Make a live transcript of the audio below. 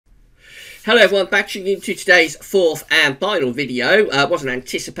Hello everyone, back into today's fourth and final video. Wasn't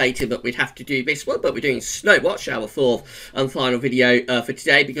anticipating that we'd have to do this one, but we're doing Snowwatch, our fourth and final video for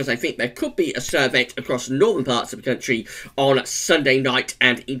today, because I think there could be a snow event across northern parts of the country on Sunday night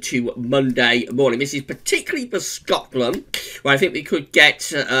and into Monday morning. This is particularly for Scotland, where I think we could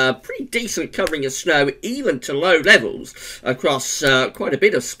get a pretty decent covering of snow, even to low levels, across quite a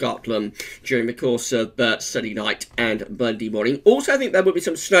bit of Scotland during the course of Sunday night and Monday morning. Also, I think there will be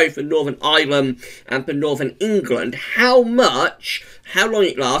some snow for Northern Ireland and for Northern England. How much, how long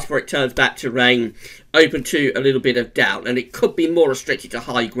it lasts before it turns back to rain, open to a little bit of doubt, and it could be more restricted to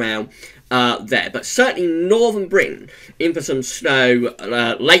high ground there. But certainly Northern Britain in for some snow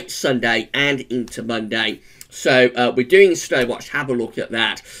late Sunday and into Monday. So we're doing Snowwatch. Have a look at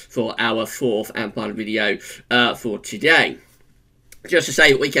that for our fourth and final video for today. Just to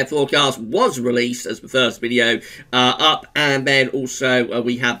say, Weekend Forecast was released as the first video up, and then also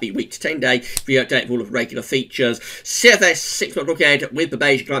we have the week to 10 day video update of all of regular features. CFS 6-month look ahead with the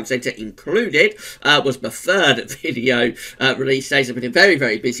Bayesian Climate Centre included was the third video release today. So it's been a very,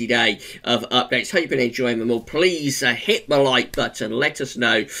 very busy day of updates. Hope you've been enjoying them all. Please hit the like button. Let us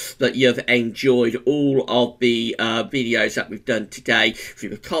know that you've enjoyed all of the videos that we've done today through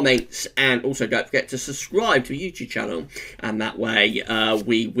the comments, and also don't forget to subscribe to the YouTube channel, and that way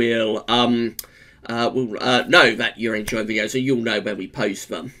we will know that you're enjoying videos, so you'll know when we post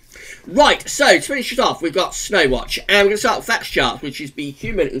them. Right, so to finish it off, we've got Snowwatch, and we're going to start with Facts Charts, which is the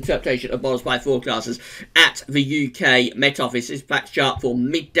human interpretation of models by forecasters at the UK Met Office. This is Facts Chart for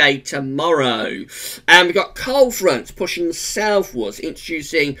midday tomorrow. And we've got cold fronts pushing southwards,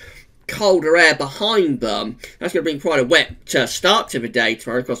 introducing colder air behind them. That's going to bring quite a wet start to the day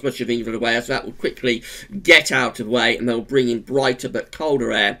tomorrow across much of England away, so that will quickly get out of the way, and they'll bring in brighter but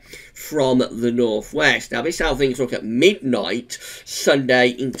colder air from the northwest. Now, this is how things look at midnight,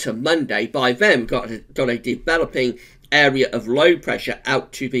 Sunday into Monday. By then, we've got a developing area of low pressure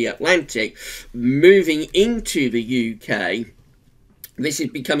out to the Atlantic, moving into the UK. This is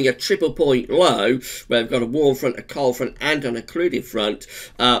becoming a triple point low, where we've got a warm front, a cold front, and an occluded front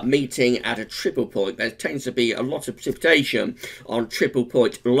meeting at a triple point. There tends to be a lot of precipitation on triple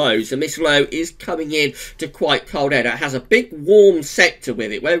point lows, and this low is coming in to quite cold air. It has a big warm sector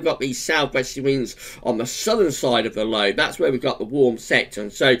with it, where we've got these southwesterly winds on the southern side of the low. That's where we've got the warm sector,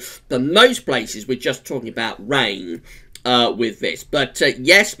 and so for most places we're just talking about rain with this. But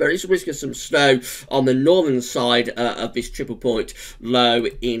yes, there is a risk of some snow on the northern side of this triple point low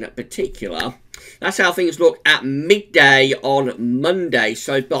in particular. That's how things look at midday on Monday.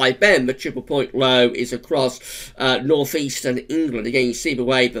 So by then, the triple point low is across northeastern England. Again, you see the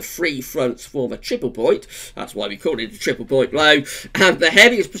way the three fronts form a triple point. That's why we call it a triple point low. And the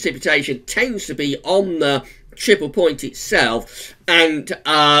heaviest precipitation tends to be on the triple point itself, and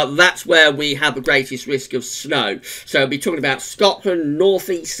that's where we have the greatest risk of snow. So we'll be talking about Scotland,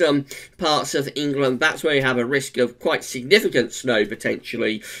 northeastern parts of England. That's where you have a risk of quite significant snow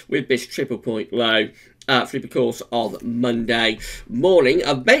potentially with this triple point low through the course of Monday morning.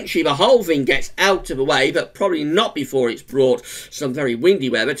 Eventually the whole thing gets out of the way, but probably not before it's brought some very windy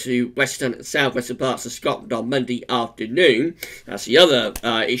weather to western and southwestern parts of Scotland on Monday afternoon. That's the other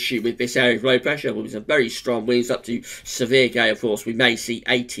issue with this area of low pressure. With some very strong winds up to severe gale force. We may see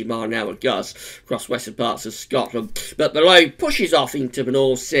 80-mile-an-hour gusts across western parts of Scotland, but the low pushes off into the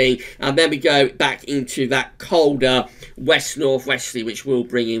North Sea, and then we go back into that colder west-northwesterly, which will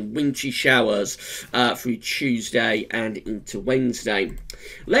bring in wintry showers through Tuesday and into Wednesday.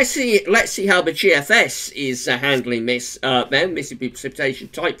 Let's see how the GFS is handling this then. This is the precipitation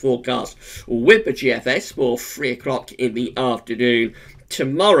type forecast with the GFS for 3 o'clock in the afternoon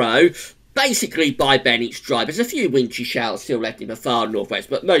tomorrow. Basically, by then it's dry. There's a few wintry showers still left in the far northwest,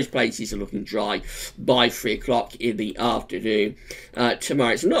 but most places are looking dry by 3 o'clock in the afternoon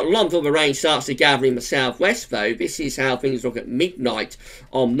tomorrow. It's not long before the rain starts to gather in the southwest, though. This is how things look at midnight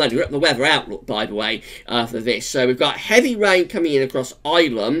on Monday. We're at the weather outlook, by the way, for this. So we've got heavy rain coming in across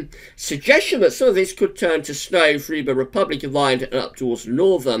Ireland. Suggestion that some of this could turn to snow through the Republic of Ireland and up towards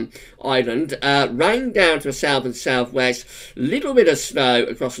Northern Ireland. Rain down to the south and southwest. Little bit of snow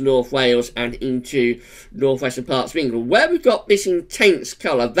across North Wales and into northwestern parts of England. Where we've got this intense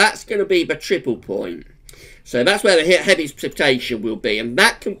colour, that's going to be the triple point. So that's where the heaviest precipitation will be, and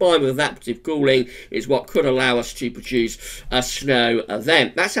that combined with evaporative cooling is what could allow us to produce a snow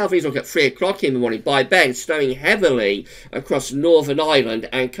event. That's how things look at 3 o'clock in the morning. By then, snowing heavily across Northern Ireland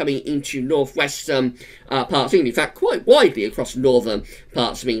and coming into northwestern parts of England. In fact, quite widely across northern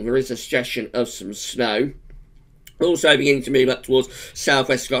parts of England, there is a suggestion of some snow. Also beginning to move up towards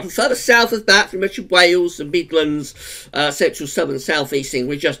southwest Scotland. Further south of that, from much of Wales, the Midlands, central, southern, southeast England,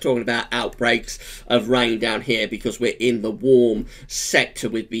 we're just talking about outbreaks of rain down here because we're in the warm sector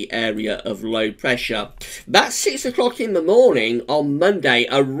with the area of low pressure. About 6 o'clock in the morning on Monday,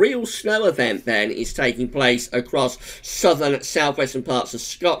 a real snow event then is taking place across southern, southwestern parts of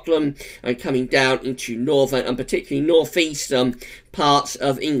Scotland and coming down into northern and particularly northeastern parts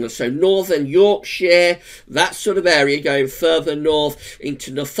of England. So northern Yorkshire, that sort of area, going further north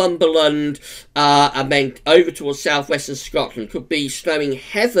into Northumberland and then over towards southwestern Scotland. Could be snowing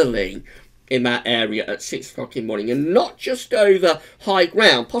heavily in that area at 6 o'clock in the morning, and not just over high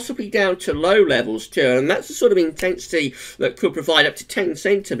ground, possibly down to low levels too, and that's the sort of intensity that could provide up to 10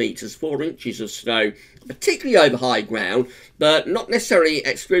 centimetres, 4 inches of snow, particularly over high ground, but not necessarily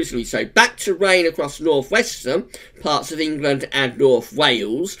exclusively so. Back to rain across northwestern parts of England and North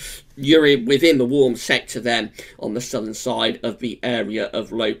Wales. You're within the warm sector then on the southern side of the area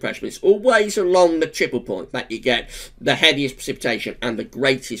of low pressure. It's always along the triple point that you get the heaviest precipitation and the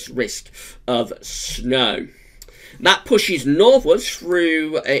greatest risk of snow. That pushes northwards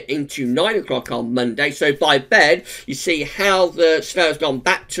through into 9 o'clock on Monday. So by bed, you see how the snow has gone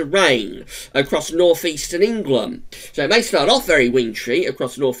back to rain across northeastern England. So it may start off very wintry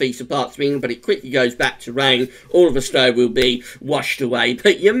across northeastern parts of England, but it quickly goes back to rain. All of the snow will be washed away,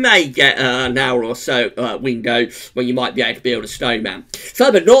 but you may get an hour or so window when you might be able to build a snowman.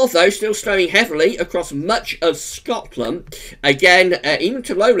 Further north, though, still snowing heavily across much of Scotland. Again, even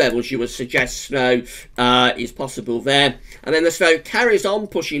to low levels, you would suggest snow is possible there, and then the snow carries on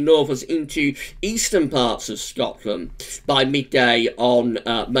pushing northwards into eastern parts of Scotland by midday on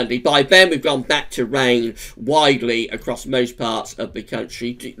Monday. By then we've gone back to rain widely across most parts of the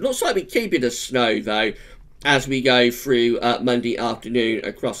country. It looks like we keep it as snow though as we go through Monday afternoon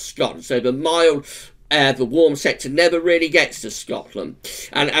across Scotland. So the mild the warm sector never really gets to Scotland.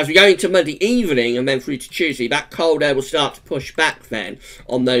 And as we go into Monday evening and then through to Tuesday, that cold air will start to push back then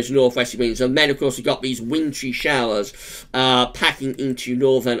on those northwesterly winds. And then, of course, we've got these wintry showers packing into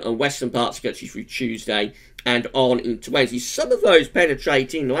northern and western parts of the country through Tuesday and on into Wednesday. Some of those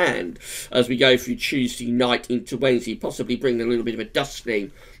penetrate inland as we go through Tuesday night into Wednesday, possibly bringing a little bit of a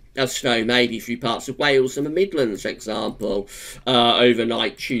dusting of snow maybe through parts of Wales and the Midlands, for example,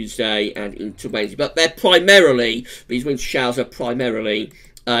 overnight Tuesday and into Wednesday. But they're primarily, these winter showers are primarily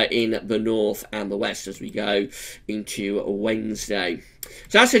in the north and the west as we go into Wednesday.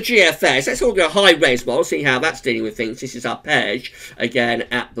 So that's a GFS. Let's look at a high-res model, see how that's dealing with things. This is arpege, again,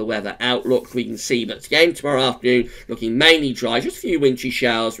 at the weather outlook. We can see, but again, tomorrow afternoon, looking mainly dry. Just a few wintry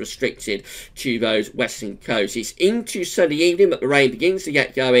showers restricted to those western coasts. It's into Sunday evening, but the rain begins to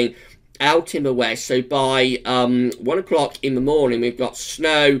get going out in the west. So by 1 o'clock in the morning, we've got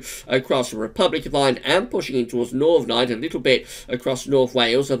snow across the Republic of Ireland and pushing in towards Northern Ireland, a little bit across North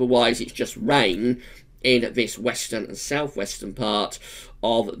Wales. Otherwise, it's just rain in this western and southwestern part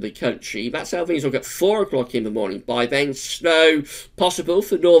of the country. That's how things look at 4 o'clock in the morning. By then, snow possible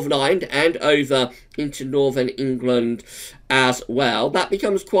for Northern Ireland and over into northern England as well. That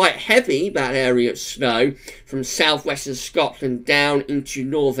becomes quite heavy, that area of snow, from southwestern Scotland down into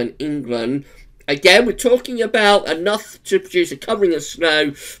northern England. Again, we're talking about enough to produce a covering of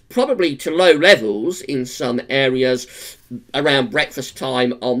snow, probably to low levels in some areas around breakfast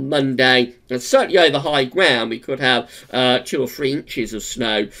time on Monday, and certainly over high ground we could have 2 or 3 inches of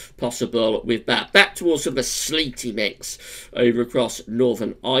snow possible with that. Back towards sort of a sleety mix over across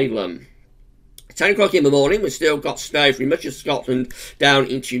Northern Ireland. 10 o'clock in the morning, we've still got snow from much of Scotland down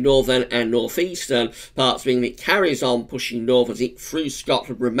into northern and northeastern parts, meaning it carries on pushing northwards through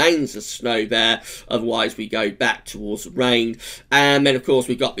Scotland, remains the snow there, otherwise we go back towards rain. And then, of course,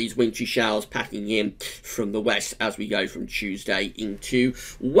 we've got these wintry showers packing in from the west as we go from Tuesday into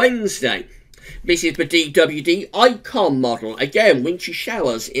Wednesday. This is the DWD Icon model. Again, wintry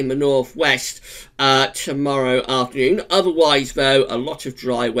showers in the northwest tomorrow afternoon. Otherwise, though, a lot of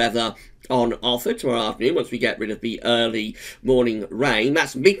dry weather on offer tomorrow afternoon once we get rid of the early morning rain.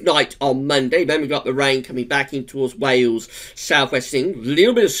 That's midnight on Monday. Then we've got the rain coming back in towards Wales, southwest England. A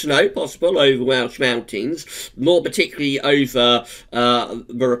little bit of snow possible over Welsh mountains, more particularly over the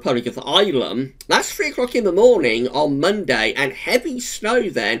Republic of Ireland. That's 3 o'clock in the morning on Monday, and heavy snow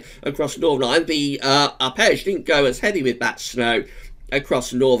then across Northern Ireland. The arpege didn't go as heavy with that snow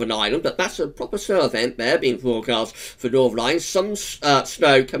across Northern Ireland, but that's a proper snow event there being forecast for Northern Ireland. Some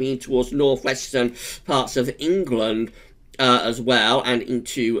snow coming in towards northwestern parts of England as well, and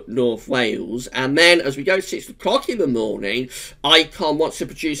into North Wales. And then as we go 6 o'clock in the morning, ICON wants to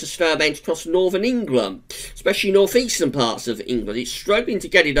produce a snow event across northern England, especially northeastern parts of England. It's struggling to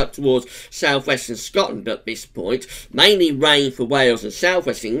get it up towards southwestern Scotland at this point. Mainly rain for Wales and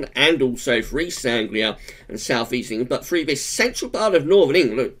southwest England, and also for East Anglia and southeast England, but through this central part of northern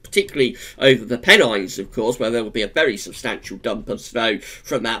England, particularly over the Pennines, of course, where there will be a very substantial dump of snow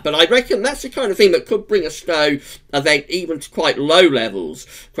from that. But I reckon that's the kind of thing that could bring a snow event even to quite low levels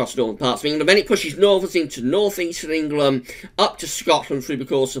across northern parts of England. Then it pushes northwards into northeastern England, up to Scotland through the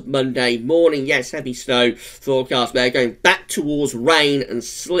course of Monday morning. Yes, heavy snow forecast there, going back towards rain and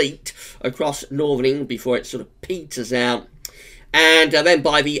sleet across northern England before it sort of peters out. And then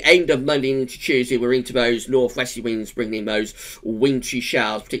by the end of Monday into Tuesday, we're into those northwesterly winds, bringing in those wintry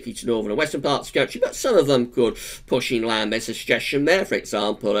showers, particularly to northern and western parts of the country, but some of them could push inland. There's a suggestion there, for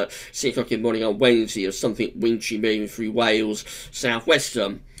example, at 6 o'clock in the morning on Wednesday, of something wintry moving through Wales,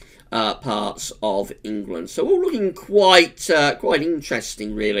 southwestern parts of England. So all looking quite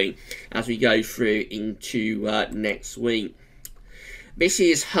interesting, really, as we go through into next week. This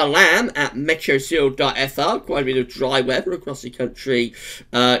is Hallam at meteozero.fr. Quite a bit of dry weather across the country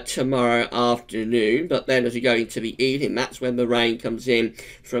tomorrow afternoon. But then as we go into the evening, that's when the rain comes in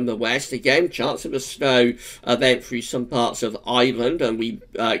from the west. Again, chance of a snow event through some parts of Ireland. And we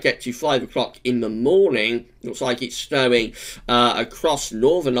get to 5 o'clock in the morning. Looks like it's snowing across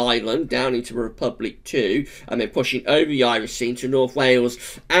Northern Ireland, down into the Republic too, and then pushing over the Irish Sea into North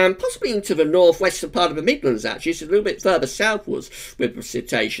Wales, and possibly into the northwestern part of the Midlands, actually. It's a little bit further southwards with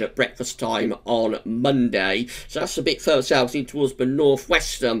precipitation at breakfast time on Monday. So that's a bit further south, in towards the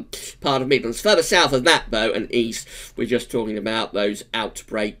northwestern part of Midlands. Further south of that, though, and east, we're just talking about those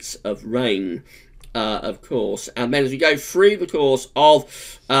outbreaks of rain. Of course, and then as we go through the course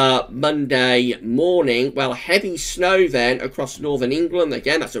of Monday morning, well, heavy snow then across northern England.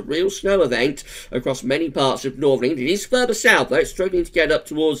 Again, that's a real snow event across many parts of northern England. It is further south, though. It's struggling to get up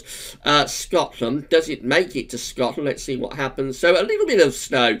towards Scotland. Does it make it to Scotland? Let's see what happens. So a little bit of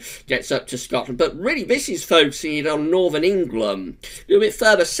snow gets up to Scotland, but really this is focusing on northern England. A little bit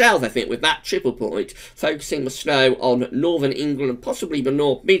further south, I think, with that triple point, focusing the snow on northern England and possibly the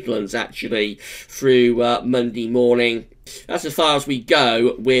North Midlands, actually, through Monday morning. That's as far as we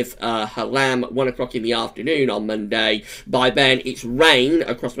go with Hallam, 1 o'clock in the afternoon on Monday. By then, it's rain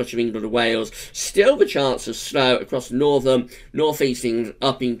across much of England and Wales. Still the chance of snow across northern, northeast England,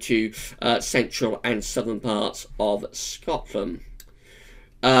 up into central and southern parts of Scotland.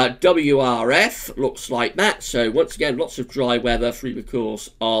 WRF looks like that. So once again, lots of dry weather through the course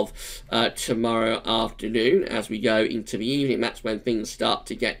of tomorrow afternoon. As we go into the evening, that's when things start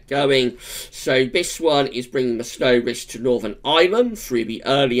to get going. So this one is bringing the snow risk to Northern Ireland through the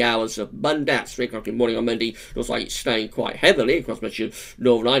early hours of Monday. At 3 o'clock in the morning on Monday. Looks like it's snowing quite heavily across much of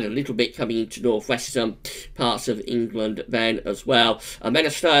Northern Ireland. A little bit coming into northwestern parts of England then as well. And then a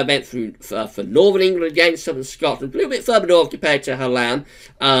snow event through for Northern England again, southern Scotland. A little bit further north compared to Hallam.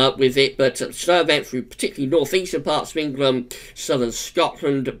 With it, but snow event through particularly northeastern parts of England, southern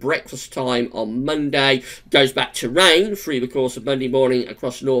Scotland, breakfast time on Monday. Goes back to rain through the course of Monday morning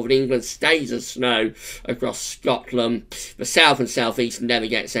across northern England, stays as snow across Scotland. The south and southeast never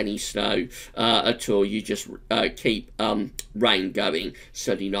gets any snow at all. You just keep rain going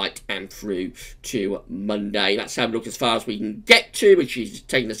Sunday night and through to Monday. That's how we look as far as we can get to, which is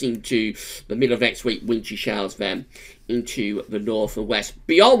taking us into the middle of next week. Wintry showers then into the north and west.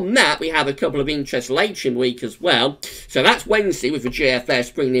 Beyond that, we have a couple of interests later in the week as well. So that's Wednesday with the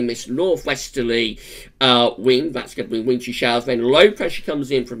GFS bringing in this northwesterly wind. That's going to be wintry showers. Then low pressure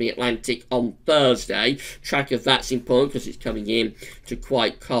comes in from the Atlantic on Thursday. Track of that's important because it's coming in to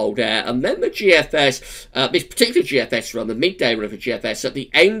quite cold air. And then the GFS, this particular GFS run, the midday run of the GFS, at the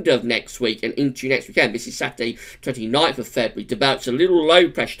end of next week and into next weekend, this is Saturday 29th of February, develops a little low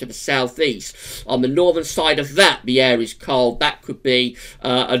pressure to the southeast. On the northern side of that, the air is cold. That could be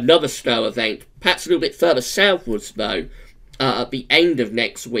another snow event, perhaps a little bit further southwards though, at the end of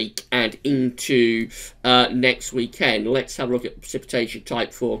next week and into next weekend. Let's have a look at precipitation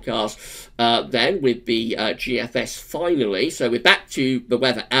type forecast then with the GFS finally. So we're back to the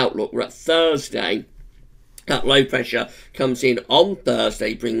weather outlook. We're at Thursday. That low pressure comes in on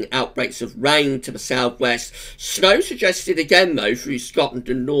Thursday, bringing outbreaks of rain to the southwest. Snow suggested again, though, through Scotland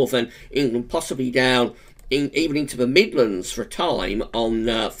and northern England, possibly down even into the Midlands for a time on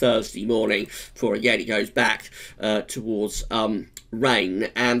Thursday morning, before again it goes back towards rain,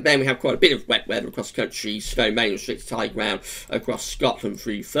 and then we have quite a bit of wet weather across the country, snow mainly restricted to high ground across Scotland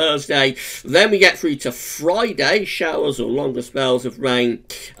through Thursday. Then we get through to Friday, showers or longer spells of rain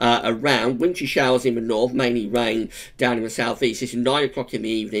around, wintry showers in the north, mainly rain down in the southeast. This is 9 o'clock in the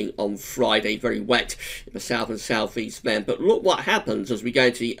evening on Friday, very wet in the south and southeast then. But look what happens as we go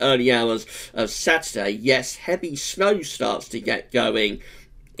into the early hours of Saturday. Yes, heavy snow starts to get going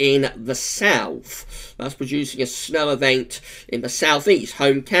in the south. That's producing a snow event in the southeast,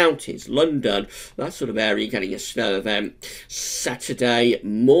 home counties, London, that sort of area, getting a snow event Saturday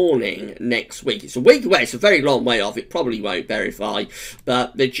morning next week. It's a week away, it's a very long way off, it probably won't verify,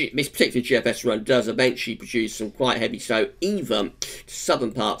 but this particular GFS run does eventually produce some quite heavy snow, even to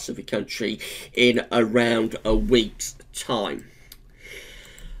southern parts of the country, in around a week's time.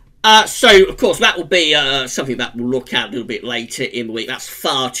 So, of course, that will be something that we'll look at a little bit later in the week. That's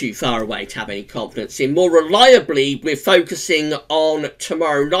far too far away to have any confidence in. More reliably, we're focusing on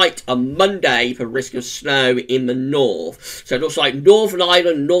tomorrow night, on Monday, for risk of snow in the north. So it looks like Northern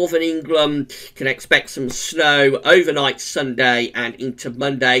Ireland, Northern England can expect some snow overnight Sunday and into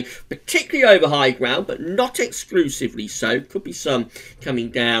Monday, particularly over high ground, but not exclusively so. Could be some coming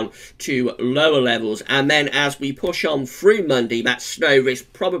down to lower levels. And then as we push on through Monday, that snow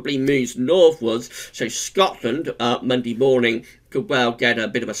risk probably moves northwards, so Scotland Monday morning could well get a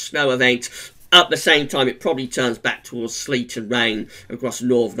bit of a snow event. At the same time, it probably turns back towards sleet and rain across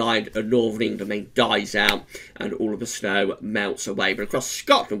Northern Ireland and Northern England, then dies out and all of the snow melts away. But across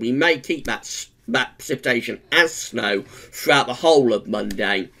Scotland, we may keep that precipitation as snow throughout the whole of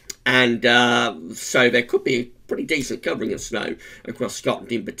Monday, and so there could be a pretty decent covering of snow across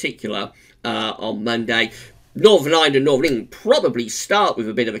Scotland in particular on Monday. Northern Ireland and Northern England probably start with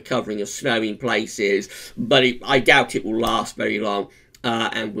a bit of a covering of snow in places, but I doubt it will last very long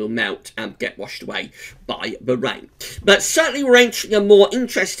and will melt and get washed away by the rain. But certainly we're entering a more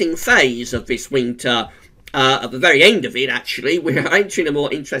interesting phase of this winter. At the very end of it, actually, we're entering a more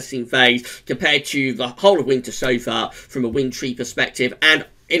interesting phase compared to the whole of winter so far from a wintry perspective, and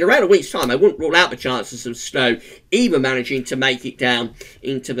in around a week's time, I wouldn't rule out the chances of snow even managing to make it down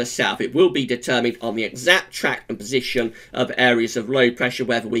into the south. It will be determined on the exact track and position of areas of low pressure,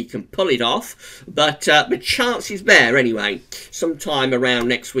 whether we can pull it off. But the chance is there anyway, sometime around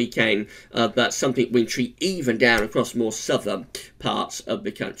next weekend, that something wintry even down across more southern parts of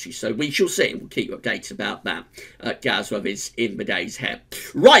the country. So we shall see. We'll keep you updated about that. Gaz Weathers in the days ahead.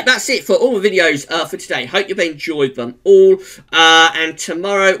 Right, that's it for all the videos for today. Hope you've enjoyed them all. And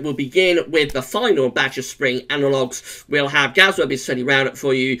tomorrow we'll begin with the final batch of spring analogues. We'll have Gaz Weathers Sunny Roundup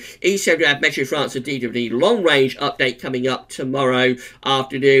for you. ECWF Meteo France and DWD long range update coming up tomorrow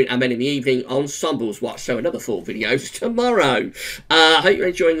afternoon, and then in the evening Ensembles Watch. So another 4 videos tomorrow. Hope you're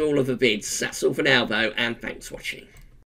enjoying all of the vids. That's all for now though, and thanks for watching.